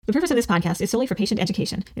The purpose of this podcast is solely for patient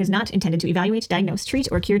education. It is not intended to evaluate, diagnose, treat,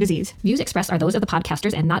 or cure disease. Views expressed are those of the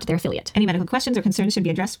podcasters and not their affiliate. Any medical questions or concerns should be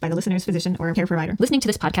addressed by the listener's physician or care provider. Listening to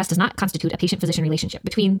this podcast does not constitute a patient-physician relationship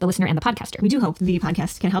between the listener and the podcaster. We do hope the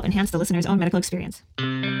podcast can help enhance the listener's own medical experience.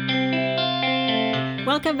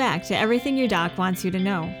 Welcome back to Everything Your Doc Wants You to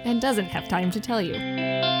Know and doesn't have time to tell you.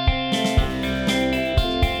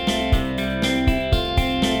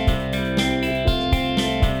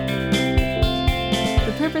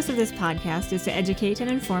 The purpose of this podcast is to educate and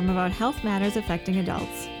inform about health matters affecting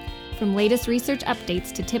adults. From latest research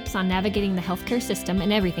updates to tips on navigating the healthcare system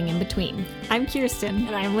and everything in between. I'm Kirsten.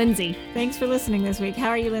 And I'm Lindsay. Thanks for listening this week. How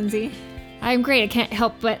are you, Lindsay? I'm great. I can't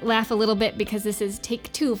help but laugh a little bit because this is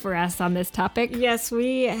take 2 for us on this topic. Yes,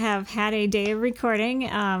 we have had a day of recording.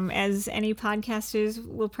 As any podcasters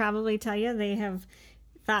will probably tell you, they have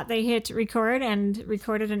thought they hit record and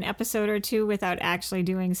recorded an episode or two without actually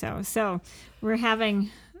doing so. So we're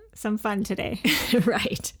having some fun today.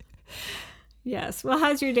 Right. Yes. Well,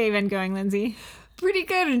 how's your day been going, Lindsay? Pretty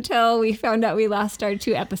good until we found out we lost our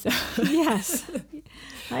 2 episodes. Yes.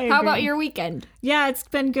 How about your weekend? Yeah, it's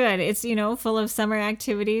been good. It's, full of summer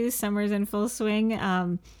activities. Summer's in full swing.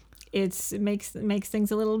 It makes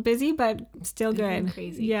things a little busy, but still good.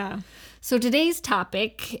 Crazy. Yeah. So today's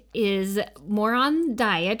topic is more on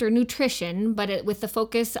diet or nutrition, but with the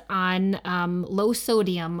focus on low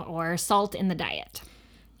sodium or salt in the diet.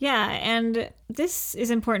 Yeah, and this is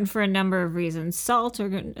important for a number of reasons. Salt,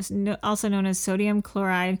 or also known as sodium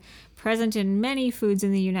chloride, present in many foods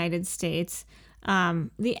in the United States.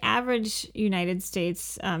 The average United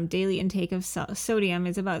States daily intake of sodium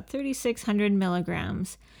is about 3,600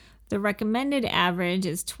 milligrams. The recommended average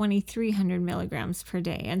is 2,300 milligrams per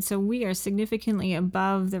day. And so we are significantly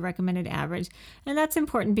above the recommended average. And that's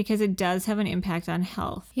important because it does have an impact on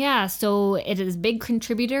health. Yeah, so it is a big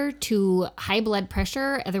contributor to high blood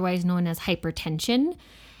pressure, otherwise known as hypertension.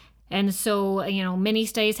 And so, many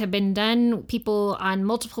studies have been done, people on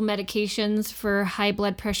multiple medications for high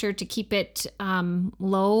blood pressure to keep it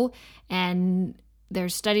low. And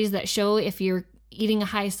there's studies that show if you're eating a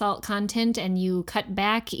high salt content and you cut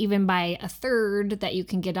back even by a third, that you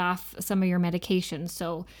can get off some of your medications.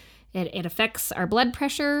 So it affects our blood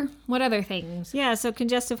pressure. What other things? Yeah, so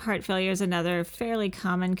congestive heart failure is another fairly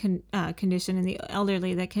common condition in the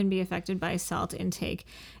elderly that can be affected by salt intake.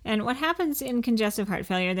 And what happens in congestive heart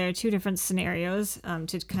failure, there are 2 different scenarios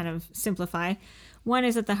to kind of simplify. One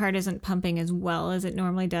is that the heart isn't pumping as well as it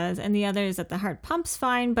normally does, and the other is that the heart pumps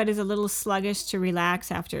fine but is a little sluggish to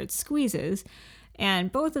relax after it squeezes.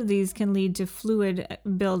 And both of these can lead to fluid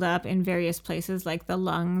buildup in various places like the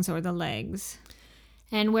lungs or the legs.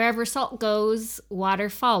 And wherever salt goes, water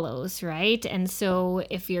follows, right? And so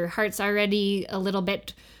if your heart's already a little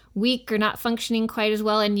bit weak or not functioning quite as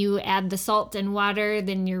well and you add the salt and water,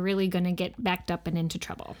 then you're really going to get backed up and into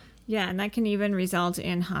trouble. Yeah, and that can even result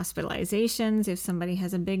in hospitalizations if somebody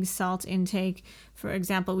has a big salt intake. For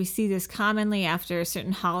example, we see this commonly after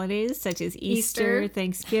certain holidays such as Easter.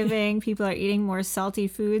 Thanksgiving. People are eating more salty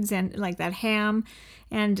foods and like that ham.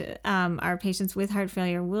 And our patients with heart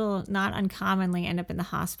failure will not uncommonly end up in the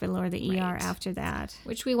hospital or the ER after that.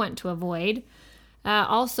 Which we want to avoid.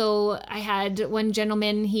 Also, I had one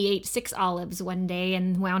gentleman, he ate 6 olives one day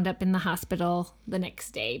and wound up in the hospital the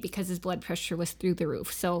next day because his blood pressure was through the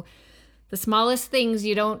roof. So the smallest things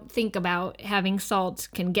you don't think about having salt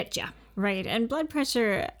can get you. Right. And blood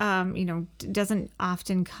pressure, doesn't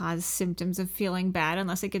often cause symptoms of feeling bad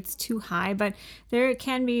unless it gets too high. But there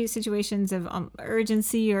can be situations of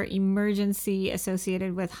urgency or emergency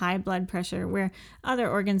associated with high blood pressure where other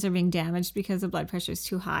organs are being damaged because the blood pressure is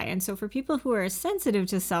too high. And so for people who are sensitive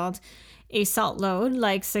to salt, a salt load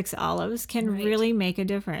like 6 olives can really make a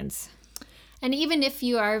difference. And even if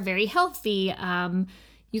you are very healthy,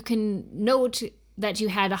 you can note that you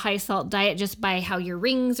had a high salt diet just by how your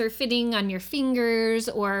rings are fitting on your fingers,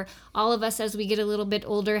 or all of us as we get a little bit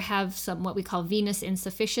older have some what we call venous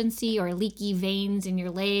insufficiency or leaky veins in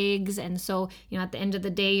your legs. And so, at the end of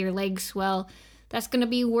the day, your legs swell. That's going to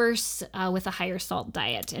be worse with a higher salt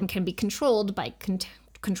diet and can be controlled by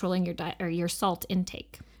controlling your diet or your salt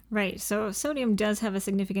intake. Right. So sodium does have a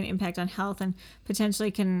significant impact on health and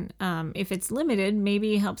potentially can, if it's limited,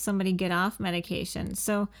 maybe help somebody get off medication.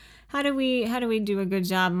 So how do we do a good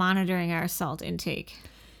job monitoring our salt intake?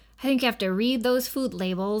 I think you have to read those food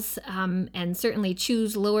labels and certainly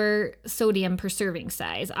choose lower sodium per serving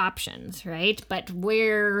size options, right? But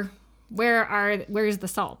where where's the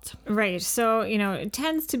salt? Right. So, it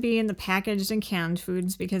tends to be in the packaged and canned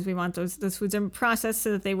foods because we want those foods in process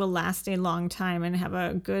so that they will last a long time and have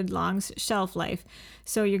a good long shelf life.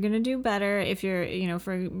 So you're going to do better if you're,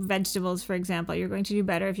 for vegetables, for example, you're going to do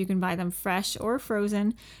better if you can buy them fresh or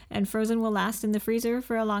frozen. And frozen will last in the freezer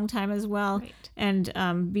for a long time as well, Right.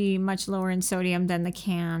 and be much lower in sodium than the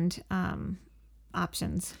canned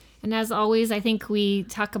options. And as always, I think we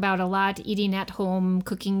talk about a lot eating at home,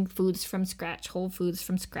 cooking foods from scratch, whole foods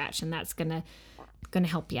from scratch, and that's gonna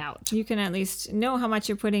help you out. You can at least know how much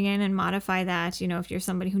you're putting in and modify that. If you're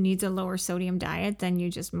somebody who needs a lower sodium diet, then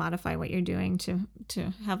you just modify what you're doing to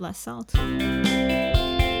have less salt.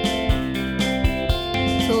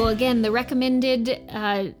 So again, the recommended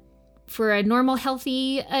for a normal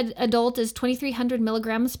healthy adult is 2,300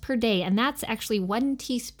 milligrams per day, and that's actually 1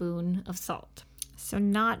 teaspoon of salt. So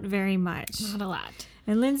not very much. Not a lot.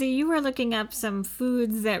 And Lindsay, you were looking up some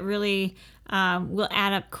foods that really will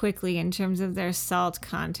add up quickly in terms of their salt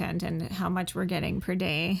content and how much we're getting per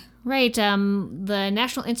day. Right. The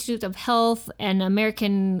National Institute of Health and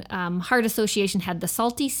American Heart Association had the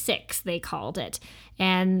Salty Six, they called it.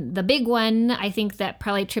 And the big one, I think that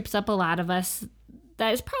probably trips up a lot of us,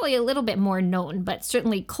 that is probably a little bit more known, but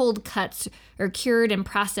certainly cold cuts or cured and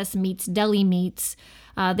processed meats, deli meats,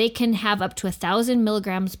 they can have up to 1,000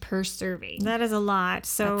 milligrams per serving. That is a lot.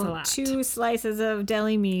 So That's a lot. 2 slices of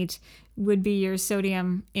deli meat would be your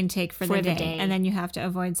sodium intake for the day. And then you have to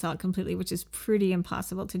avoid salt completely, which is pretty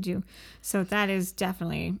impossible to do. So that is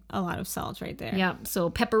definitely a lot of salt right there. Yep.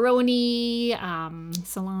 So pepperoni,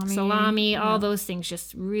 Salami. all those things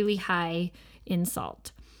just really high in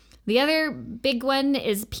salt. The other big one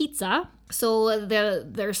is pizza. So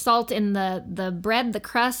there's salt in the bread, the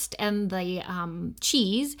crust, and the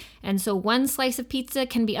cheese. And so 1 slice of pizza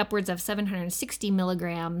can be upwards of 760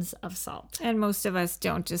 milligrams of salt. And most of us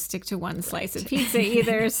don't just stick to 1 slice of pizza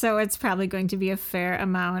either, so it's probably going to be a fair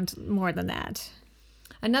amount more than that.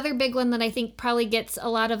 Another big one that I think probably gets a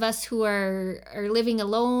lot of us who are living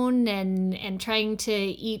alone and trying to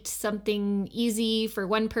eat something easy for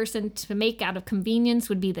one person to make out of convenience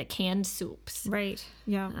would be the canned soups. Right,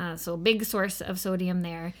 yeah. So big source of sodium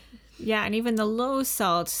there. Yeah, and even the low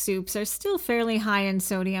salt soups are still fairly high in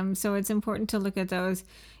sodium, so it's important to look at those.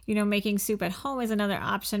 Making soup at home is another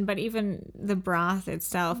option, but even the broth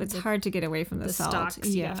itself, it's hard to get away from the salt. Stocks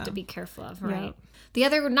you have to be careful of, right? Yeah. The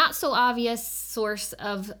other not so obvious source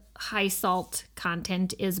of high salt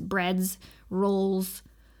content is breads, rolls,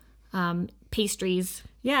 pastries.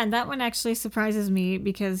 Yeah, and that one actually surprises me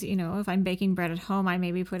because, if I'm baking bread at home, I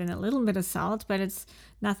maybe put in a little bit of salt, but it's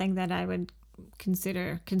nothing that I would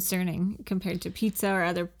consider concerning compared to pizza or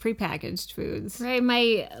other prepackaged foods. Right.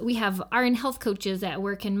 We have RN health coaches at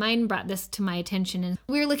work, and mine brought this to my attention. And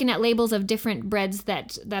we were looking at labels of different breads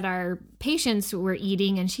that our patients were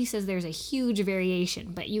eating, and she says there's a huge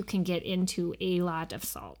variation, but you can get into a lot of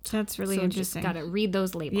salt. That's really interesting. Just got to read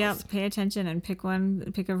those labels. Yep, pay attention and pick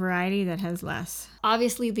a variety that has less.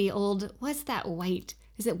 Obviously, the old, what's that white?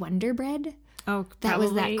 Is it Wonder Bread? Oh, that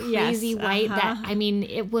was that crazy white that,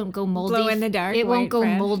 it won't go moldy. Glow in the dark. It won't go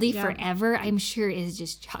bread. moldy forever. I'm sure is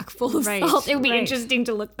just chock full of salt. It would be interesting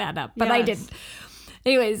to look that up, but I didn't.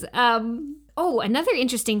 Anyways, another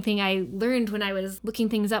interesting thing I learned when I was looking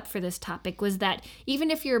things up for this topic was that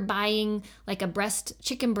even if you're buying like a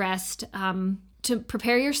chicken breast to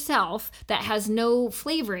prepare yourself that has no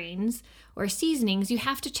flavorings or seasonings, you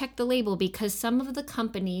have to check the label because some of the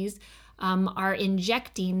companies are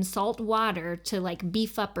injecting salt water to like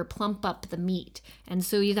beef up or plump up the meat. And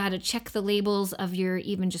so you got to check the labels of your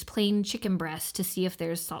even just plain chicken breast to see if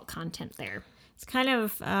there's salt content there. It's kind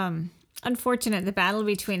of unfortunate, the battle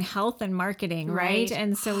between health and marketing, right?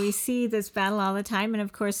 And so we see this battle all the time. And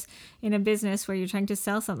of course, in a business where you're trying to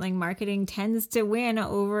sell something, marketing tends to win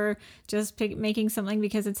over just making something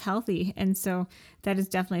because it's healthy. And so that is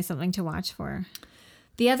definitely something to watch for.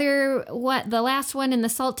 The last one in the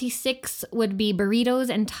Salty Six would be burritos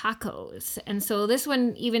and tacos. And so this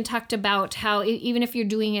one even talked about how even if you're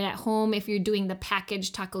doing it at home, if you're doing the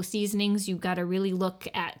packaged taco seasonings, you've got to really look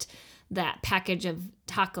at that package of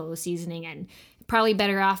taco seasoning and probably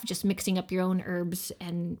better off just mixing up your own herbs,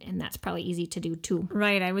 and that's probably easy to do too.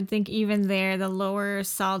 Right. I would think even there, the lower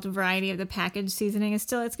salt variety of the packaged seasoning it's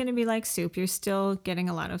going to be like soup. You're still getting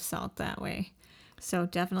a lot of salt that way. So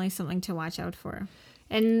definitely something to watch out for.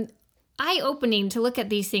 And eye-opening to look at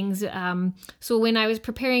these things. So when I was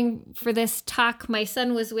preparing for this talk, my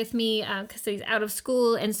son was with me because he's out of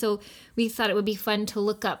school. And so we thought it would be fun to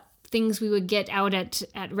look up things we would get out at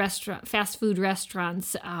fast food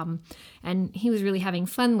restaurants. And he was really having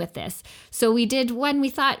fun with this. So we did one we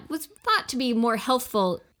thought was thought to be more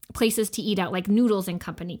healthful. places to eat out like Noodles and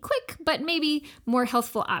Company. Quick, but maybe more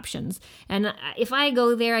healthful options. And if I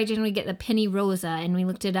go there, I generally get the Penny Rosa, and we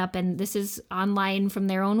looked it up, and this is online from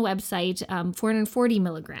their own website, 440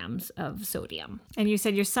 milligrams of sodium. And you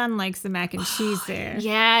said your son likes the mac and cheese there.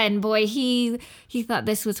 Yeah, and boy, he thought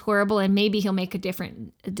this was horrible, and maybe he'll make a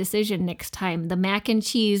different decision next time. The mac and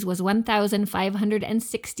cheese was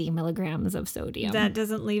 1,560 milligrams of sodium. That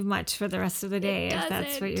doesn't leave much for the rest of the day if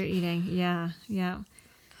that's what you're eating. Yeah.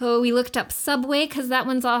 So we looked up Subway because that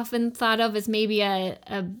one's often thought of as maybe a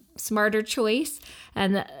smarter choice,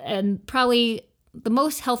 and probably the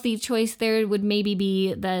most healthy choice there would maybe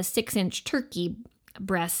be the 6-inch turkey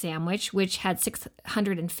breast sandwich, which had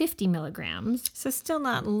 650 milligrams. So still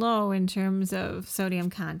not low in terms of sodium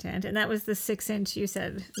content. And that was the 6-inch, you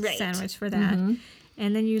said, sandwich for that. Mm-hmm.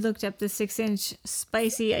 And then you looked up the 6-inch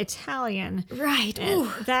spicy Italian. Right.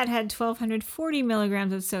 That had 1,240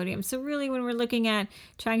 milligrams of sodium. So really, when we're looking at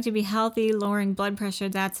trying to be healthy, lowering blood pressure,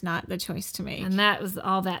 that's not the choice to make. And that was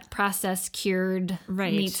all that processed, cured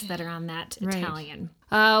meats that are on that Italian.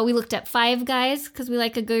 We looked at Five Guys because we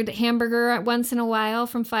like a good hamburger once in a while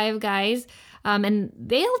from Five Guys. And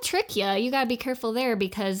they'll trick you. You got to be careful there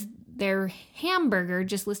because their hamburger,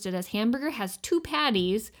 just listed as hamburger, has 2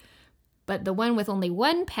 patties. But the one with only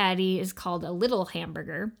 1 patty is called a little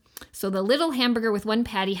hamburger. So the little hamburger with 1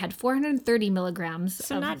 patty had 430 milligrams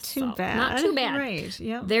of not too salt. bad. Not too bad. Right,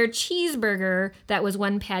 yep. Their cheeseburger that was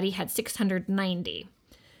 1 patty had 690.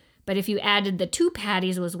 But if you added the 2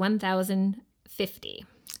 patties, it was 1,050.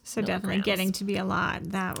 So definitely getting to be a lot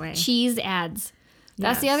that way. Cheese adds.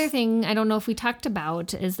 That's the other thing I don't know if we talked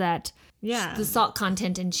about is that the salt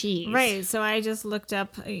content in cheese. Right. So I just looked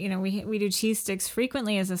up, we do cheese sticks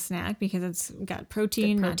frequently as a snack because it's got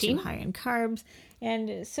protein, not too high in carbs.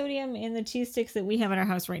 And sodium in the cheese sticks that we have at our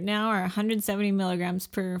house right now are 170 milligrams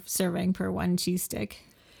per serving per 1 cheese stick.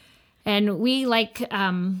 And we like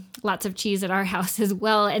lots of cheese at our house as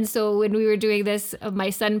well. And so when we were doing this,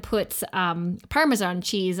 my son puts Parmesan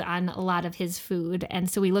cheese on a lot of his food.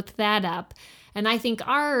 And so we looked that up. And I think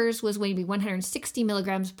ours was maybe 160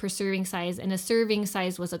 milligrams per serving size, and a serving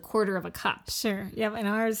size was 1/4 cup. Sure. Yep. And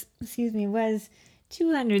ours, was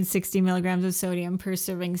 260 milligrams of sodium per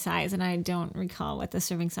serving size. And I don't recall what the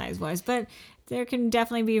serving size was, but there can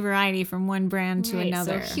definitely be variety from one brand to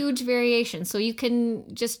another. So huge variation. So you can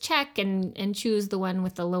just check and choose the one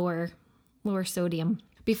with the lower sodium.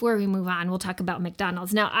 Before we move on, we'll talk about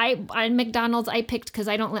McDonald's. Now, on McDonald's, I picked because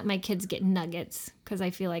I don't let my kids get nuggets because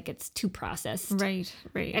I feel like it's too processed. Right.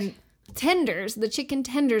 And tenders, the chicken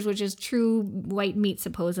tenders, which is true white meat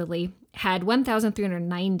supposedly, had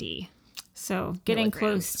 1,390. So getting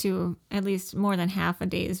close to at least more than half a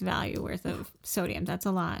day's value worth of sodium. That's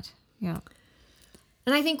a lot. Yeah.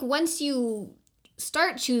 And I think once you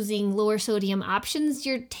start choosing lower sodium options,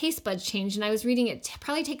 your taste buds change. And I was reading it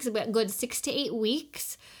probably takes about a good 6 to 8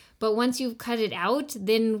 weeks. But once you've cut it out,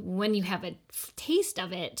 then when you have a taste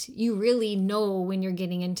of it, you really know when you're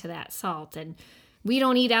getting into that salt. And we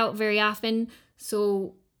don't eat out very often.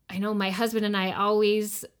 So I know my husband and I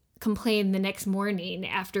always complain the next morning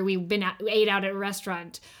after we ate out at a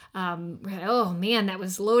restaurant. Oh man, that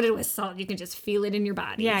was loaded with salt. You can just feel it in your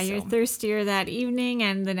body. Yeah, you're thirstier that evening,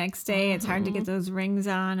 and the next day it's hard to get those rings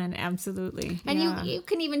on, and absolutely. And you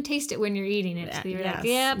can even taste it when you're eating it. So you're like,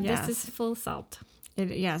 this is full salt.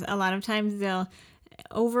 Yes, a lot of times they'll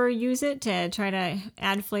overuse it to try to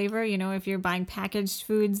add flavor. If you're buying packaged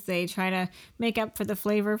foods, they try to make up for the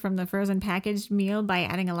flavor from the frozen packaged meal by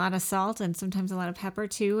adding a lot of salt and sometimes a lot of pepper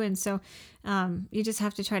too. And so you just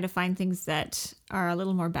have to try to find things that are a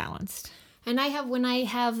little more balanced. And when I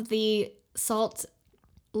have the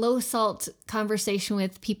low salt conversation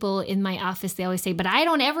with people in my office, they always say, but I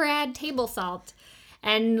don't ever add table salt.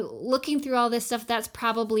 And looking through all this stuff, that's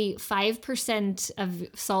probably 5% of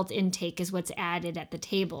salt intake is what's added at the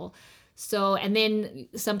table. So, and then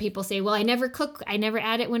some people say, well, I never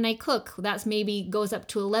add it when I cook. That's maybe goes up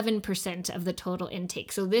to 11% of the total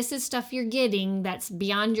intake. So this is stuff you're getting that's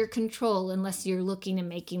beyond your control unless you're looking and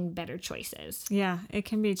making better choices. Yeah, it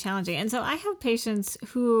can be challenging. And so I have patients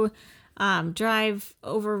who drive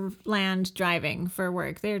overland driving for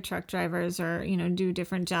work. They're truck drivers or, do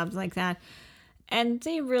different jobs like that. And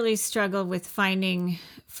they really struggle with finding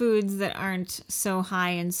foods that aren't so high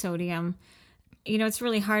in sodium. It's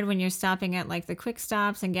really hard when you're stopping at like the quick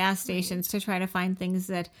stops and gas stations to try to find things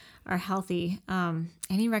that are healthy.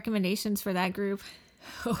 Any recommendations for that group?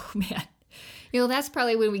 Oh, man. That's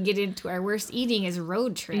probably when we get into our worst eating is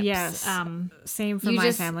road trips. Yes. Same for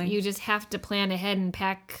my family. You just have to plan ahead and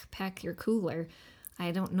pack your cooler.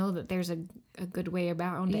 I don't know that there's a good way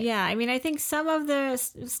around it. Yeah, I mean, I think some of the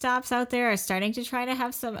stops out there are starting to try to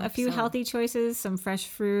have a few healthy choices, some fresh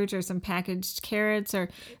fruit or some packaged carrots or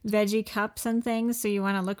veggie cups and things. So you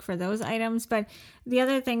want to look for those items. But the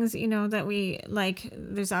other things, that we like,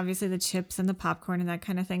 there's obviously the chips and the popcorn and that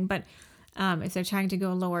kind of thing. But if they're trying to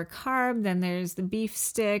go lower carb, then there's the beef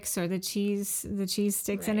sticks or the cheese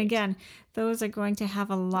sticks. And again, those are going to have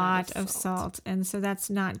a lot of salt. And so that's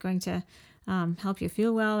not going to help you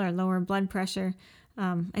feel well or lower blood pressure.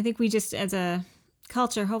 I think we just, as a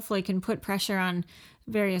culture, hopefully can put pressure on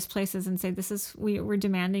various places and say, we're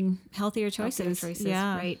demanding healthier choices.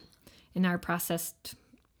 Yeah. Right. In our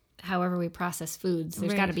however we process foods,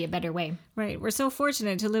 there's got to be a better way. Right. We're so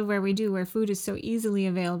fortunate to live where we do, where food is so easily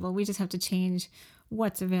available. We just have to change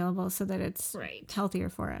what's available so that it's healthier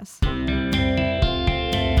for us.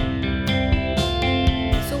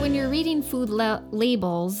 When you're reading food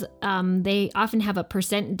labels, they often have a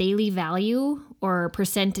percent daily value or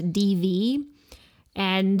percent DV,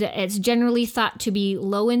 and it's generally thought to be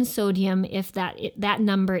low in sodium if that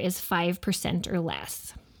number is 5% or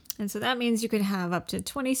less. And so that means you could have up to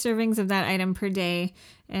 20 servings of that item per day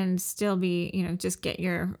and still be, just get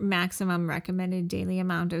your maximum recommended daily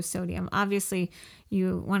amount of sodium. Obviously,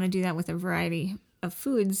 you want to do that with a variety of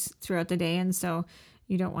foods throughout the day, and so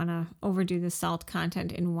you don't want to overdo the salt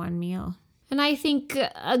content in one meal. And I think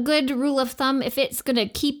a good rule of thumb, if it's going to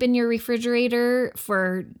keep in your refrigerator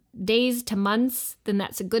for days to months, then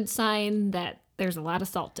that's a good sign that there's a lot of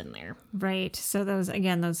salt in there. Right. So those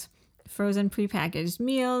frozen prepackaged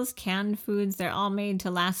meals, canned foods, they're all made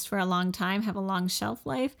to last for a long time, have a long shelf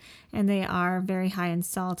life, and they are very high in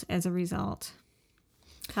salt as a result.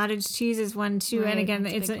 Cottage cheese is one too, and again,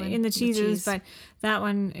 it's in the cheeses, but that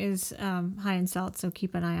one is high in salt, so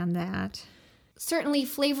keep an eye on that. Certainly,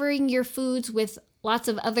 flavoring your foods with lots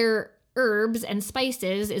of other herbs and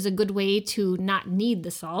spices is a good way to not need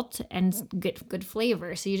the salt and get good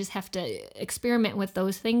flavor. So you just have to experiment with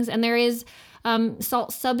those things. And there is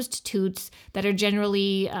salt substitutes that are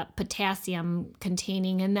generally potassium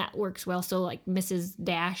containing, and that works well. So like Mrs.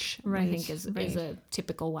 Dash, I think, is a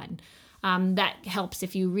typical one. That helps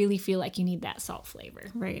if you really feel like you need that salt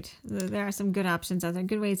flavor. Right. There are some good options out there,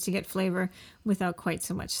 good ways to get flavor without quite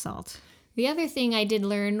so much salt. The other thing I did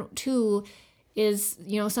learn, too, is,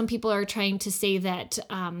 some people are trying to say that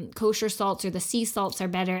kosher salts or the sea salts are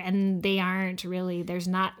better, and they aren't really.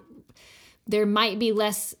 There might be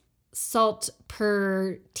less salt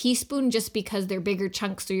per teaspoon just because they're bigger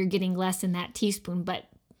chunks, so you're getting less in that teaspoon, but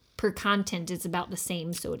per content, it's about the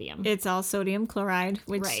same sodium. It's all sodium chloride,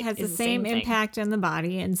 which has the same impact on the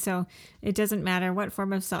body. And so it doesn't matter what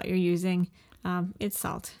form of salt you're using. It's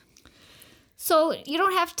salt. So you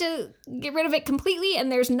don't have to get rid of it completely,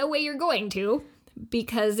 and there's no way you're going to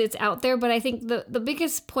because it's out there. But I think the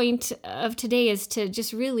biggest point of today is to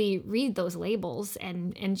just really read those labels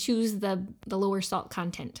and choose the lower salt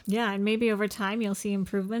content. Yeah, and maybe over time you'll see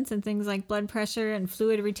improvements in things like blood pressure and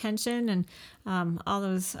fluid retention and all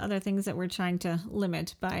those other things that we're trying to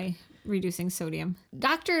limit by reducing sodium.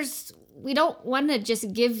 Doctors, we don't want to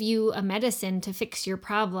just give you a medicine to fix your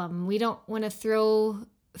problem. We don't want to throw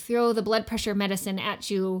the blood pressure medicine at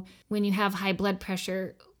you when you have high blood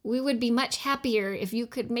pressure. We would be much happier if you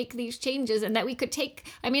could make these changes and that we could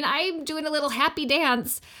I'm doing a little happy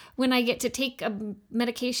dance when I get to take a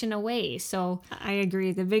medication away. So I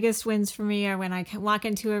agree. The biggest wins for me are when I walk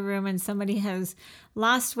into a room and somebody has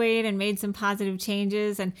lost weight and made some positive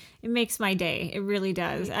changes, and it makes my day. It really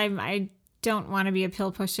does. I don't want to be a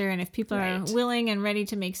pill pusher, and if people are willing and ready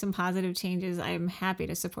to make some positive changes, I'm happy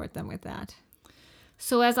to support them with that.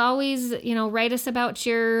 So as always, write us about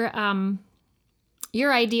your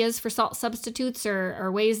ideas for salt substitutes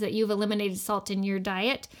or ways that you've eliminated salt in your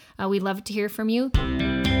diet. We'd love to hear from you. We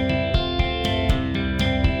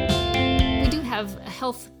do have a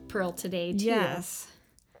health pearl today, too. Yes.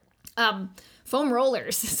 Foam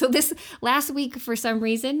rollers. So this last week, for some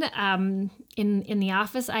reason, in the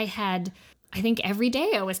office, I think every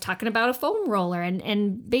day I was talking about a foam roller,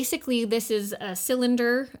 and basically this is a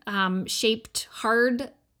cylinder shaped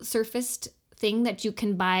hard surfaced thing that you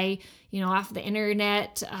can buy, off the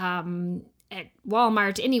internet, at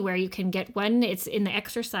Walmart, anywhere you can get one. It's in the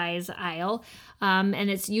exercise aisle, and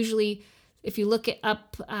it's usually, if you look it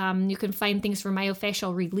up, you can find things for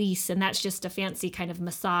myofascial release, and that's just a fancy kind of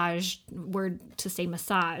massage word to say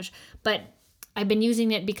massage, but I've been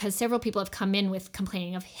using it because several people have come in with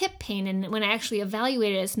complaining of hip pain, and when I actually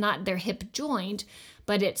evaluated it, it's not their hip joint,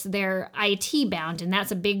 but it's their IT band, and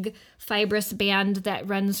that's a big fibrous band that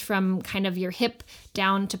runs from kind of your hip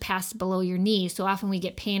down to past below your knee. So often we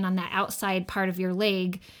get pain on that outside part of your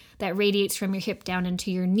leg that radiates from your hip down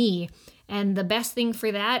into your knee. And the best thing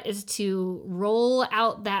for that is to roll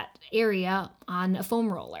out that area on a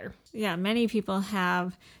foam roller. Yeah, many people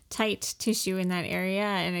have tight tissue in that area,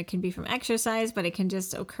 and it can be from exercise, but it can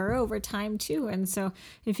just occur over time too. And so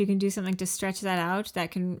if you can do something to stretch that out,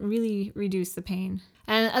 that can really reduce the pain.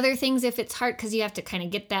 And other things, if it's hard, because you have to kind of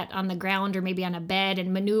get that on the ground or maybe on a bed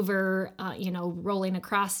and maneuver, rolling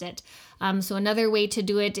across it. So another way to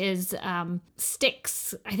do it is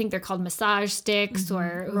sticks. I think they're called massage sticks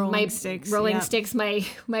or rolling sticks. My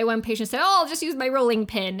one patient said, I'll just use my rolling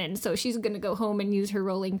pin. And so she's going to go home and use her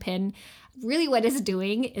rolling pin. Really what it's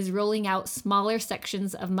doing is rolling out smaller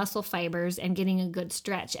sections of muscle fibers and getting a good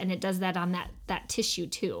stretch. And it does that on that tissue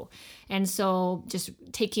too. And so just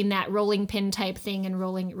taking that rolling pin type thing and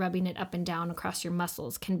rubbing it up and down across your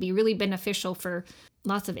muscles can be really beneficial for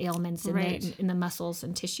lots of ailments in the muscles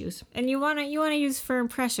and tissues. And you want to use firm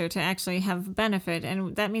pressure to actually have benefit,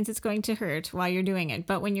 and that means it's going to hurt while you're doing it.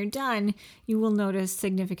 But when you're done, you will notice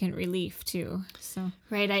significant relief too. So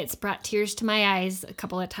it's brought tears to my eyes a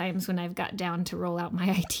couple of times when I've got down to roll out my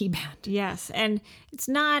IT band. Yes, and it's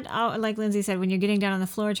not, like Lindsay said, when you're getting down on the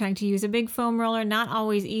floor trying to use a big foam roller, not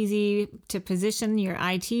always easy to position your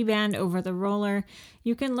IT band over the roller.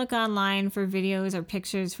 You can look online for videos or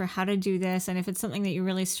pictures for how to do this, and if it's something that you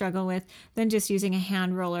really struggle with, then just using a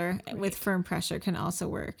hand roller with firm pressure can also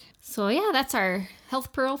work. So that's our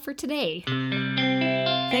Health Pearl for today.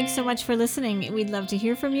 Thanks so much for listening. We'd love to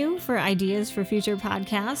hear from you for ideas for future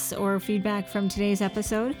podcasts or feedback from today's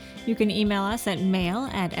episode. You can email us at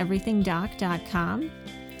mail@everythingdoc.com.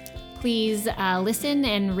 Please listen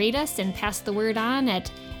and rate us and pass the word on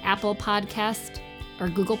at Apple Podcast or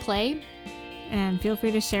Google Play. And feel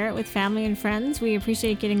free to share it with family and friends. We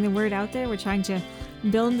appreciate getting the word out there. We're trying to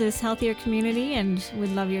build this healthier community and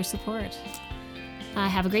would love your support.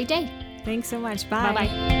 Have a great day. Thanks so much. Bye.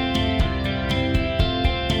 Bye-bye.